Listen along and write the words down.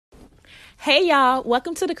Hey y'all,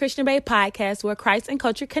 welcome to the Christian Bae podcast where Christ and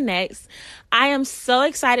culture connects. I am so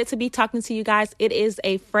excited to be talking to you guys. It is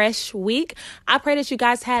a fresh week. I pray that you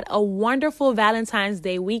guys had a wonderful Valentine's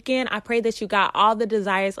Day weekend. I pray that you got all the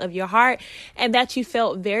desires of your heart and that you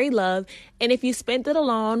felt very loved. And if you spent it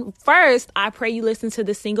alone, first, I pray you listen to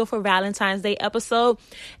the Single for Valentine's Day episode.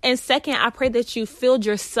 And second, I pray that you filled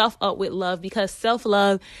yourself up with love, because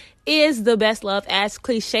self-love is the best love. As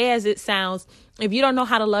cliche as it sounds, if you don't know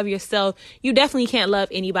how to love yourself, you definitely can't love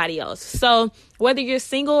anybody else. So whether you're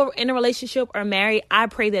single, in a relationship, or married, I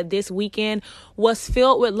pray that this weekend was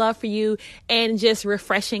filled with love for you and just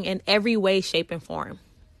refreshing in every way, shape, and form.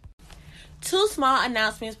 Two small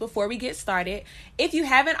announcements before we get started. If you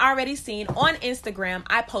haven't already seen, on Instagram,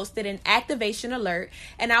 I posted an activation alert,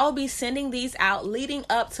 and I will be sending these out leading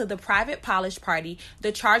up to the private polish party,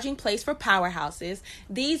 the charging place for powerhouses.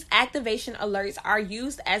 These activation alerts are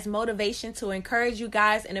used as motivation to encourage you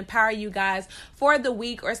guys and empower you guys for the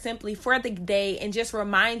week or simply for the day, and just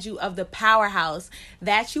remind you of the powerhouse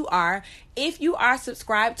that you are. If you are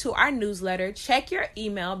subscribed to our newsletter, check your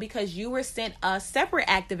email, because you were sent a separate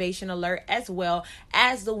activation alert as well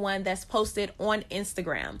as the one that's posted on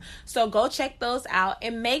Instagram. So go check those out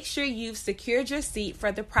and make sure you've secured your seat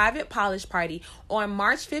for the private polish party on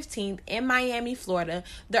March 15th in Miami, Florida.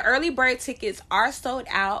 The early bird tickets are sold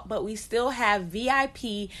out, but we still have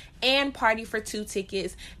VIP and party for 2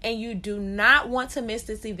 tickets, and you do not want to miss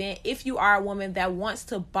this event if you are a woman that wants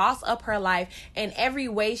to boss up her life in every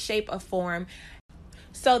way, shape, or form.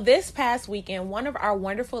 So this past weekend, one of our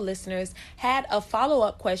wonderful listeners had a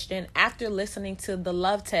follow-up question after listening to the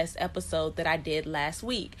love test episode that I did last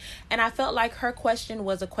week. And I felt like her question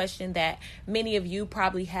was a question that many of you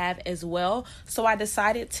probably have as well. So I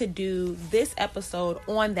decided to do this episode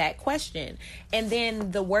on that question. And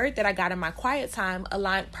then the word that I got in my quiet time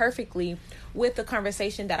aligned perfectly with the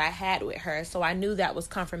conversation that I had with her. So I knew that was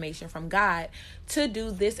confirmation from God to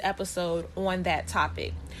do this episode on that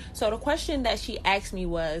topic. So the question that she asked me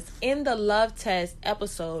was, in the love test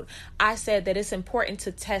episode, I said that it's important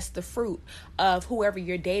to test the fruit of whoever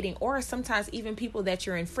you're dating, or sometimes even people that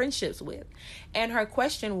you're in friendships with. And her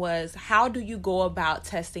question was, how do you go about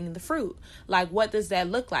testing the fruit? Like, what does that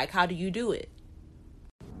look like? How do you do it?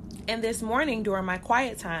 And this morning during my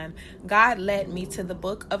quiet time, God led me to the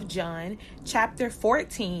book of John, chapter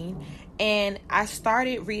 14. And I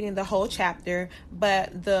started reading the whole chapter,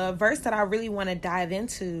 but the verse that I really want to dive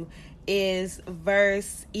into is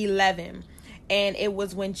verse 11. And it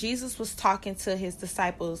was when Jesus was talking to his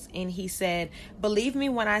disciples, and he said, "Believe me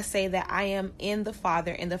when I say that I am in the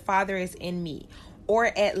Father and the Father is in me, or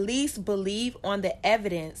at least believe on the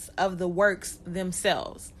evidence of the works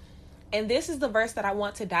themselves." And this is the verse that I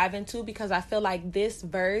want to dive into, because I feel like this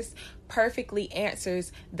verse perfectly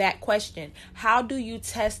answers that question. How do you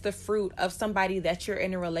test the fruit of somebody that you're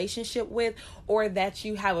in a relationship with, or that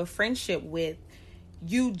you have a friendship with?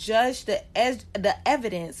 You judge the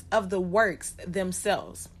evidence of the works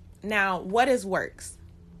themselves. Now, what is works?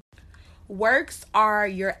 Works are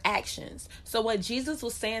your actions. So what Jesus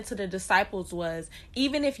was saying to the disciples was,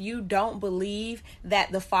 even if you don't believe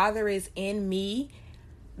that the Father is in me,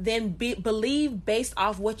 then believe based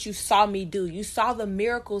off what you saw me do. You saw the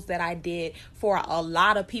miracles that I did for a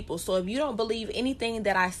lot of people. So if you don't believe anything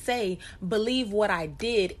that I say, believe what I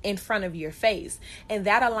did in front of your face. And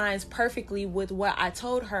that aligns perfectly with what I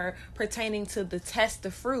told her pertaining to the test the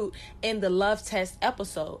fruit in the love test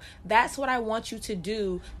episode. That's what I want you to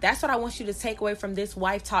do. That's what I want you to take away from this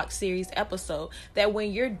Wife Talk series episode. That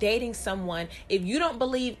when you're dating someone, if you don't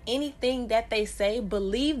believe anything that they say,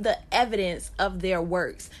 believe the evidence of their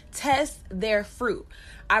works. Test their fruit.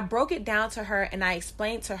 I broke it down to her, and I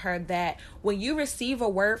explained to her that when you receive a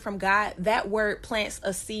word from God, that word plants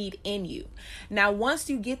a seed in you. Now, once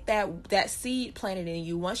you get that seed planted in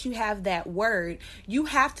you, once you have that word, you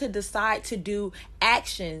have to decide to do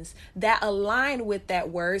actions that align with that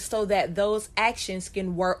word, so that those actions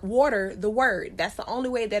can water the word. That's the only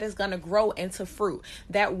way that it's going to grow into fruit.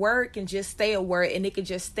 That word can just stay a word, and it can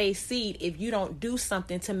just stay seed if you don't do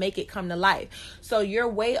something to make it come to life. So your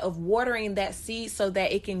way of watering that seed so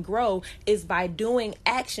that it can grow is by doing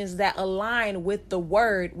actions that align with the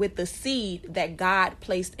word, with the seed that God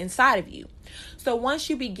placed inside of you. So once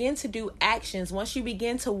you begin to do actions, once you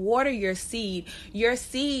begin to water your seed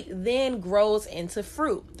then grows into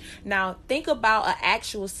fruit. Now, think about an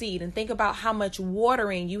actual seed and think about how much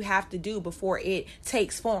watering you have to do before it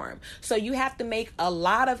takes form. So you have to make a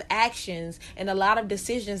lot of actions and a lot of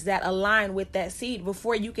decisions that align with that seed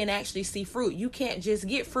before you can actually see fruit. You can't just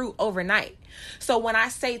get fruit overnight. So when I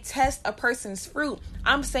say test a person's fruit,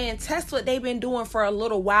 I'm saying test what they've been doing for a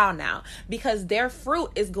little while now, because their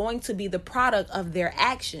fruit is going to be the product of their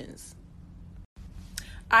actions.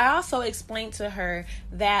 I also explained to her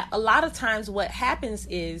that a lot of times what happens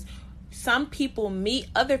is some people meet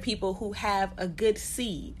other people who have a good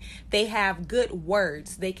seed. They have good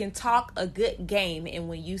words. They can talk a good game. And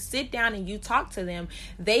when you sit down and you talk to them,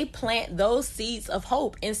 they plant those seeds of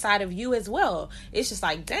hope inside of you as well. It's just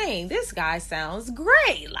like, dang, this guy sounds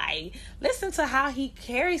great. Like, listen to how he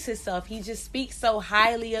carries himself. He just speaks so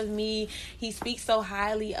highly of me. He speaks so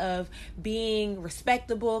highly of being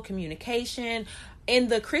respectable, communication. In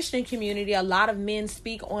the Christian community, a lot of men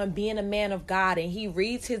speak on being a man of God, and he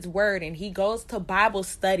reads his word and he goes to Bible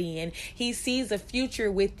study and he sees a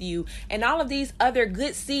future with you and all of these other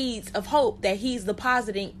good seeds of hope that he's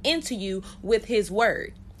depositing into you with his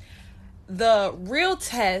word. The real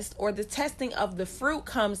test, or the testing of the fruit,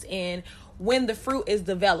 comes in when the fruit is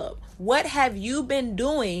developed. What have you been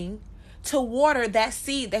doing to water that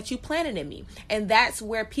seed that you planted in me? And that's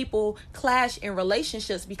where people clash in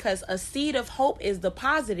relationships, because a seed of hope is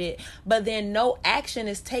deposited, but then no action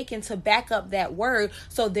is taken to back up that word.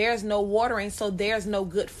 So there's no watering, so there's no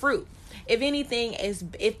good fruit. If anything,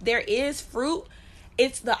 if there is fruit,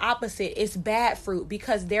 it's the opposite. It's bad fruit,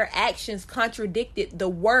 because their actions contradicted the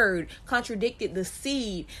word, contradicted the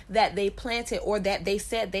seed that they planted or that they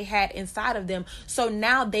said they had inside of them. So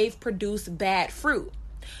now they've produced bad fruit.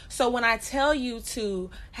 So when I tell you to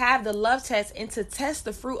have the love test and to test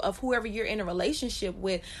the fruit of whoever you're in a relationship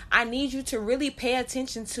with, I need you to really pay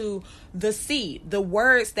attention to the seed, the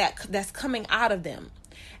words that's coming out of them,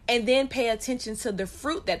 and then pay attention to the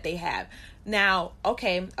fruit that they have. Now,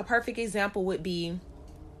 okay, a perfect example would be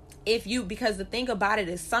because the thing about it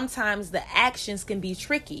is sometimes the actions can be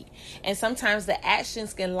tricky, and sometimes the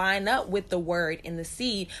actions can line up with the word and the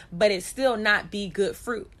seed, but it still not be good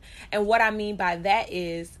fruit. And what I mean by that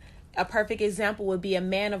is, a perfect example would be a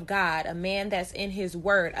man of God, a man that's in his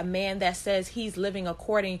word, a man that says he's living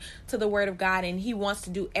according to the word of God and he wants to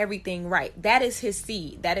do everything right. That is his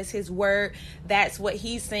seed. That is his word. That's what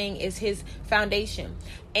he's saying is his foundation.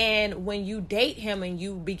 And when you date him and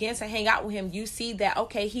you begin to hang out with him, you see that,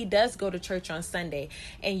 okay, he does go to church on Sunday,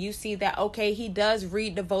 and you see that, okay, he does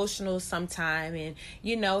read devotionals sometime, and,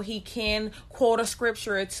 he can quote a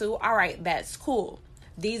scripture or two. All right, that's cool.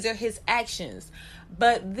 These are his actions.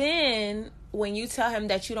 But then when you tell him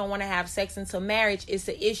that you don't want to have sex until marriage, it's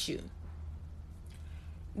an issue.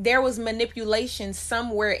 There was manipulation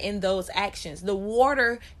somewhere in those actions. The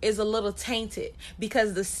water is a little tainted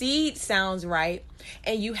because the seed sounds right,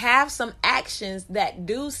 and you have some actions that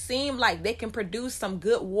do seem like they can produce some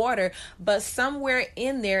good water, but somewhere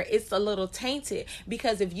in there it's a little tainted,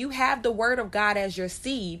 because if you have the word of God as your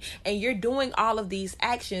seed and you're doing all of these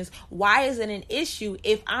actions, why is it an issue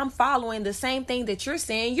if I'm following the same thing that you're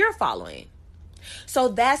saying you're following? So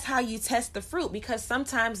that's how you test the fruit, because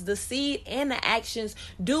sometimes the seed and the actions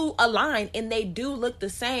do align and they do look the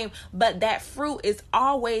same, but that fruit is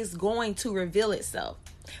always going to reveal itself,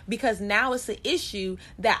 because now it's an issue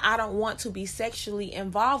that I don't want to be sexually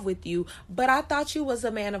involved with you, but I thought you was a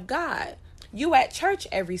man of God. You at church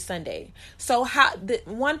every Sunday. So how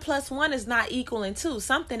 1 + 1 is not equaling 2.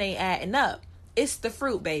 Something ain't adding up. It's the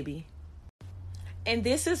fruit, baby. And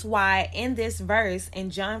this is why in this verse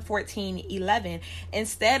in John 14:11,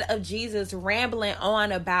 instead of Jesus rambling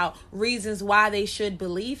on about reasons why they should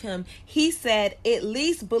believe him, he said, at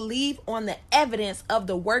least believe on the evidence of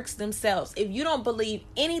the works themselves. If you don't believe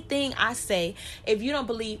anything I say, if you don't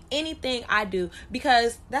believe anything I do,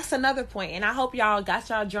 because that's another point, and I hope y'all got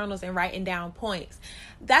y'all journals and writing down points.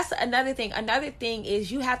 That's another thing. Another thing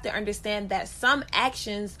is you have to understand that some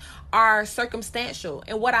actions are circumstantial.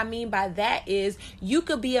 And what I mean by that is you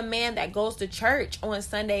could be a man that goes to church on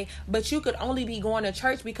Sunday, but you could only be going to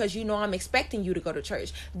church because I'm expecting you to go to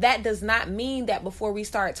church. That does not mean that before we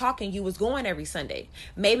started talking, you was going every Sunday.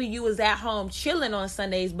 Maybe you was at home chilling on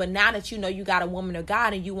Sundays, but now that you got a woman of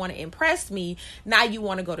God and you want to impress me, now you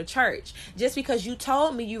want to go to church. Just because you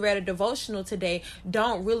told me you read a devotional today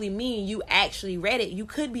don't really mean you actually read it. You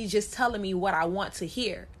could be just telling me what I want to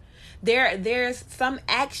hear. There's some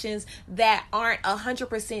actions that aren't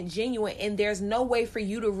 100% genuine, and there's no way for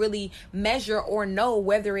you to really measure or know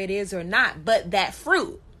whether it is or not. But that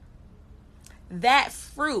fruit, that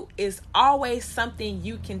fruit is always something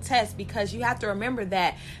you can test, because you have to remember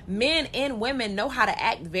that men and women know how to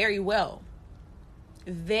act very well.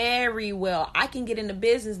 Very well. I can get in a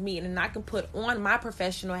business meeting and I can put on my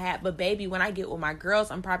professional hat, but baby, when I get with my girls,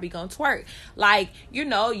 I'm probably gonna twerk. Like, you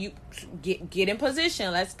get in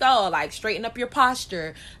position. Let's go. Like, straighten up your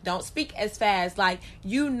posture. Don't speak as fast. Like,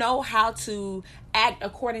 you know how to act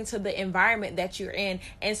according to the environment that you're in.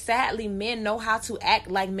 And sadly, men know how to act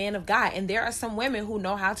like men of God, and there are some women who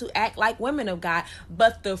know how to act like women of God.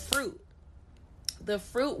 But the fruit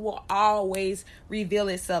will always reveal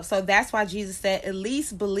itself. So that's why Jesus said, at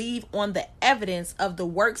least believe on the evidence of the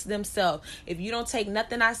works themselves. If you don't take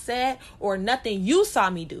nothing I said or nothing you saw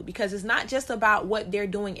me do, because it's not just about what they're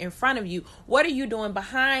doing in front of you. What are you doing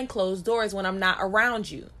behind closed doors when I'm not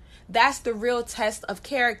around you? That's the real test of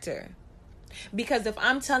character. Because if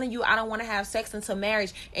I'm telling you I don't want to have sex until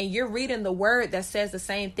marriage, and you're reading the word that says the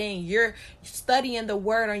same thing, you're studying the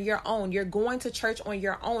word on your own, you're going to church on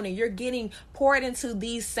your own, and you're getting poured into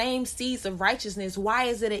these same seeds of righteousness, why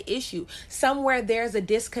is it an issue? Somewhere there's a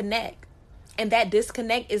disconnect. And that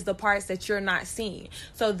disconnect is the parts that you're not seeing.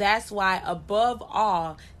 So that's why, above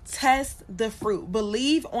all, test the fruit.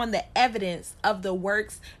 Believe on the evidence of the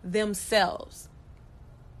works themselves.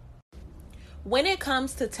 When it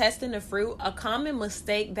comes to testing the fruit, a common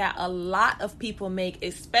mistake that a lot of people make,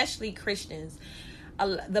 especially Christians,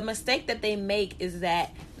 the mistake that they make is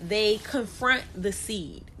that they confront the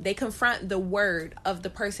seed. They confront the word of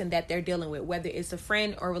the person that they're dealing with, whether it's a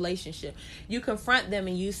friend or relationship. You confront them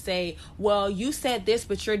and you say, well, you said this,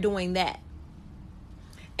 but you're doing that.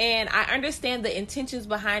 And I understand the intentions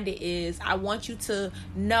behind it is I want you to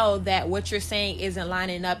know that what you're saying isn't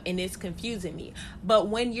lining up and it's confusing me. But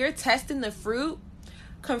when you're testing the fruit,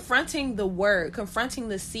 confronting the word, confronting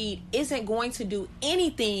the seed isn't going to do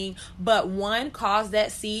anything but, one, cause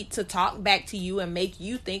that seed to talk back to you and make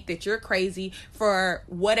you think that you're crazy for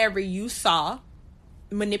whatever you saw,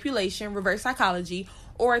 manipulation, reverse psychology.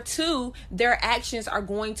 Or two, their actions are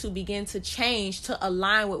going to begin to change to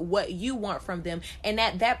align with what you want from them. And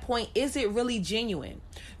at that point, is it really genuine?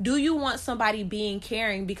 Do you want somebody being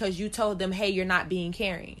caring because you told them, hey, you're not being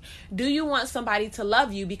caring? Do you want somebody to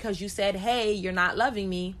love you because you said, hey, you're not loving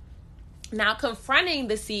me? Now, confronting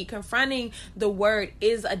the seed, confronting the word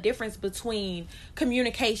is a difference between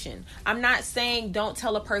communication. I'm not saying don't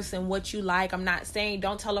tell a person what you like. I'm not saying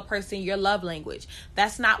don't tell a person your love language.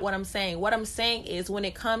 That's not what I'm saying. What I'm saying is when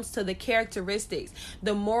it comes to the characteristics,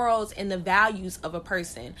 the morals and the values of a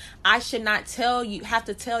person, I should not have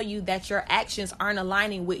to tell you that your actions aren't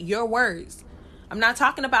aligning with your words. I'm not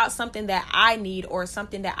talking about something that I need or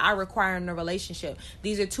something that I require in a relationship.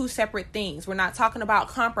 These are two separate things. We're not talking about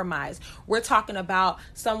compromise. We're talking about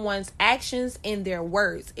someone's actions and their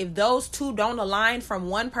words. If those two don't align from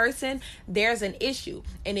one person, there's an issue.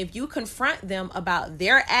 And if you confront them about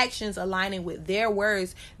their actions aligning with their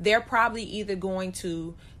words, they're probably either going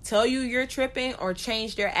to tell you you're tripping or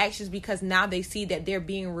change their actions because now they see that they're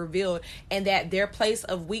being revealed and that their place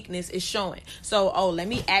of weakness is showing. So, let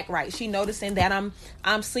me act right. She noticing that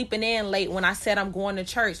I'm sleeping in late when I said I'm going to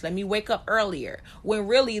church. Let me wake up earlier. When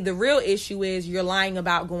really the real issue is you're lying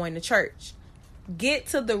about going to church. Get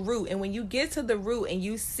to the root. And when you get to the root and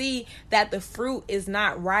you see that the fruit is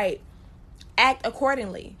not right, act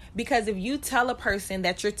accordingly. Because if you tell a person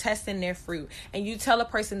that you're testing their fruit and you tell a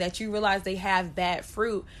person that you realize they have bad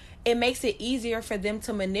fruit, it makes it easier for them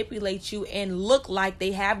to manipulate you and look like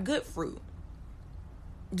they have good fruit.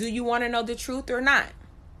 Do you want to know the truth or not?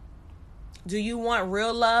 Do you want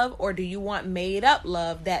real love or do you want made up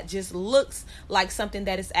love that just looks like something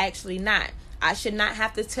that is actually not? I should not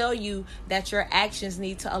have to tell you that your actions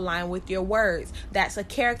need to align with your words. That's a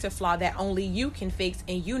character flaw that only you can fix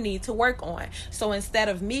and you need to work on. So instead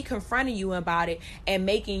of me confronting you about it and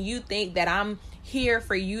making you think that I'm here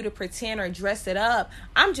for you to pretend or dress it up,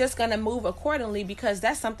 I'm just going to move accordingly because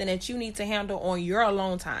that's something that you need to handle on your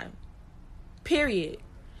alone time. Period.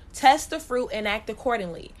 Test the fruit and act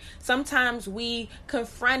accordingly. Sometimes we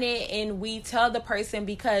confront it and we tell the person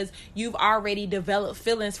because you've already developed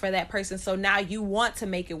feelings for that person. So now you want to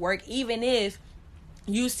make it work. Even if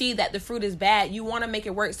you see that the fruit is bad, you want to make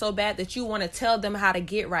it work so bad that you want to tell them how to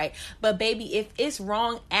get right. But baby, if it's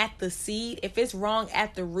wrong at the seed, if it's wrong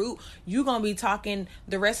at the root, you're going to be talking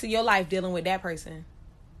the rest of your life dealing with that person.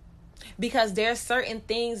 Because there's certain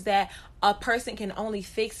things that a person can only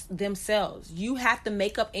fix themselves. You have to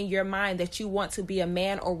make up in your mind that you want to be a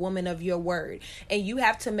man or woman of your word. And you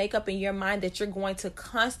have to make up in your mind that you're going to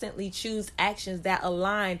constantly choose actions that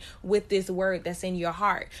align with this word that's in your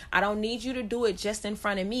heart. I don't need you to do it just in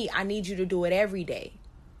front of me. I need you to do it every day.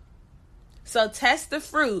 So test the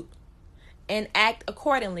fruit and act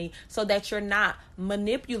accordingly so that you're not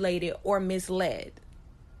manipulated or misled.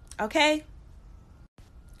 Okay?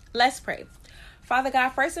 Let's pray. Father God,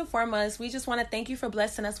 first and foremost, we just want to thank you for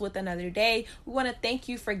blessing us with another day. We want to thank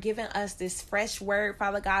you for giving us this fresh word,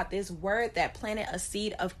 Father God, this word that planted a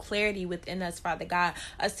seed of clarity within us, Father God,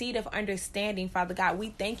 a seed of understanding, Father God. We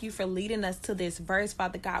thank you for leading us to this verse,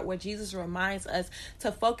 Father God, where Jesus reminds us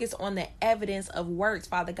to focus on the evidence of works,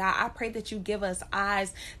 Father God. I pray that you give us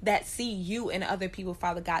eyes that see you in other people,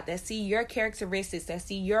 Father God, that see your characteristics, that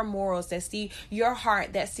see your morals, that see your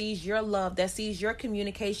heart, that sees your love, that sees your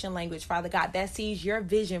communication language, Father God, that sees your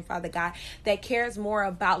vision, Father God, that cares more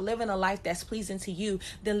about living a life that's pleasing to you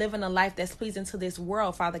than living a life that's pleasing to this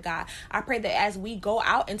world, Father God. I pray that as we go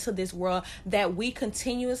out into this world, that we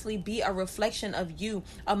continuously be a reflection of you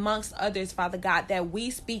amongst others, Father God, that we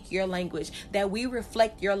speak your language, that we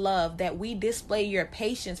reflect your love, that we display your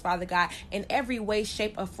patience, Father God, in every way,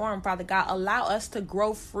 shape, or form, Father God. Allow us to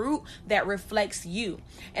grow fruit that reflects you,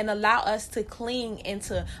 and allow us to cling and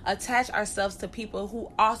to attach ourselves to people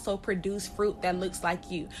who also produce fruit that looks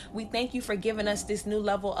like you. We thank you for giving us this new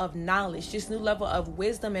level of knowledge, this new level of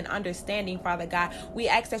wisdom and understanding, Father God. We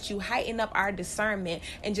ask that you heighten up our discernment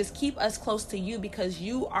and just keep us close to you, because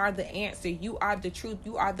you are the answer. You are the truth.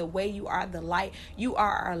 You are the way. You are the light. You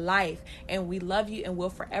are our life. And we love you and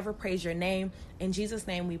will forever praise your name. In Jesus'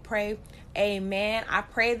 name we pray. Amen. I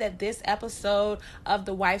pray that this episode of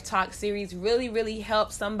the Wife Talk series really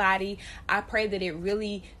helps somebody. I pray that it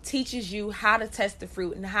really teaches you how to test the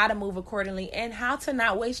fruit and how to move accordingly and how to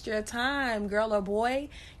not waste your time, girl or boy.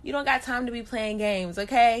 You don't got time to be playing games,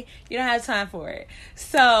 okay? You don't have time for it.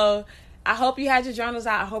 So I hope you had your journals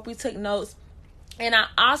out. I hope you took notes. And I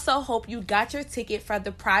also hope you got your ticket for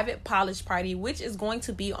the private polish party, which is going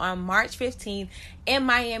to be on March 15th in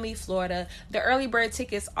Miami, Florida. The early bird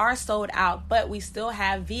tickets are sold out, but we still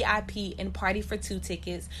have VIP and party for 2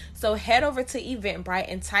 tickets. So head over to Eventbrite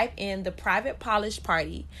and type in the private polish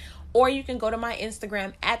party. Or you can go to my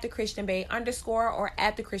Instagram at @thechristianbae_ or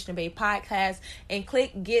at the Christian Bae Podcast and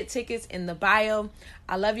click get tickets in the bio.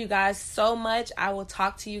 I love you guys so much. I will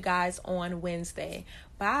talk to you guys on Wednesday.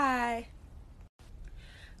 Bye.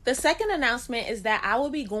 The second announcement is that I will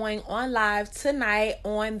be going on live tonight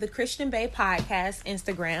on the Christian Bae Podcast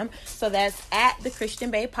Instagram. So that's at the Christian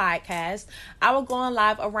Bae Podcast. I will go on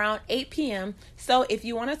live around 8 p.m. So if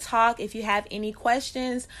you want to talk, if you have any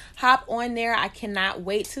questions, hop on there. I cannot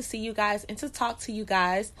wait to see you guys and to talk to you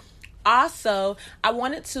guys. Also, I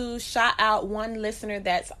wanted to shout out one listener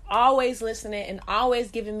that's always listening and always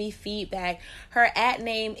giving me feedback. Her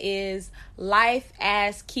 @name is Life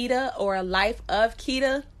as Kita or Life of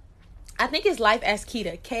Kita. I think it's Life as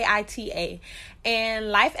Kita, Kita.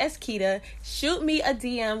 And Life as Kita, shoot me a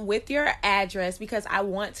DM with your address because I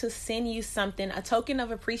want to send you something, a token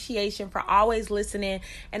of appreciation for always listening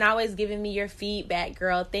and always giving me your feedback,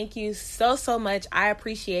 girl. Thank you so much. I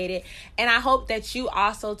appreciate it. And I hope that you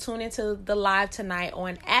also tune into the live tonight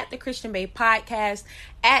on at the Christian Bae Podcast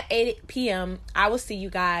at 8 p.m. I will see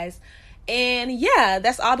you guys. And yeah,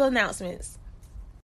 that's all the announcements.